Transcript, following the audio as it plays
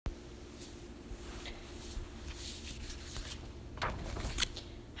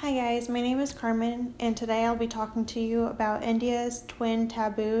Hi guys, my name is Carmen, and today I'll be talking to you about India's twin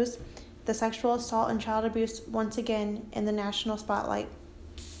taboos, the sexual assault and child abuse once again in the national spotlight.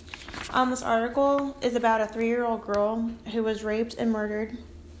 This article is about a 3-year-old girl who was raped and murdered.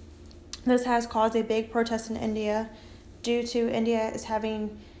 This has caused a big protest in India due to India is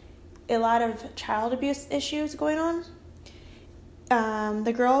having a lot of child abuse issues going on.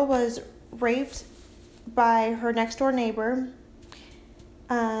 The girl was raped by her next door neighbor.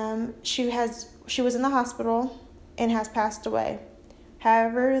 She was in the hospital and has passed away.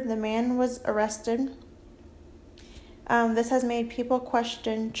 However, the man was arrested. This has made people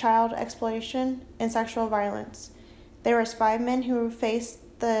question child exploitation and sexual violence. There was 5 men who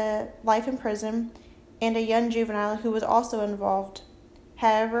faced the life in prison and a young juvenile who was also involved.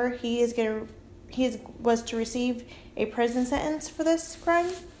 However, he was to receive a prison sentence for this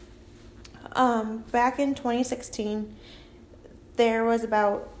crime. Back in 2016, there was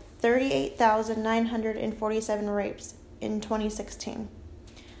about 38,947 rapes in 2016.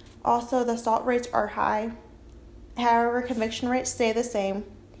 Also, the assault rates are high. However, conviction rates stay the same.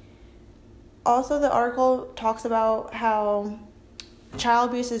 Also, the article talks about how child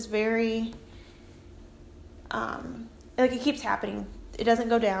abuse is very, it keeps happening. It doesn't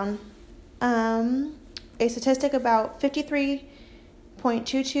go down. A statistic about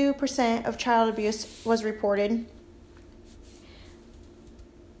 53.22% of child abuse was reported.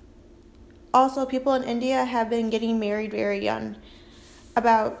 Also, people in India have been getting married very young.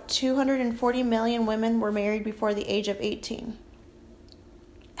 About 240 million women were married before the age of 18.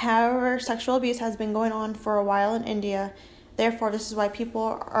 However, sexual abuse has been going on for a while in India. Therefore, this is why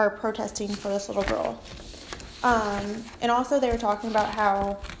people are protesting for this little girl. And also, they were talking about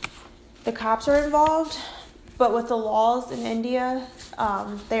how the cops are involved, but with the laws in India,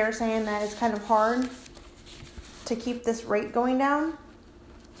 they are saying that it's kind of hard to keep this rate going down.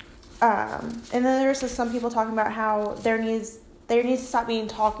 And then there's just some people talking about how there needs to stop being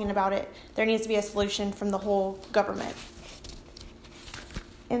talking about it. There needs to be a solution from the whole government.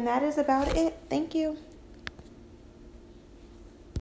 And that is about it. Thank you.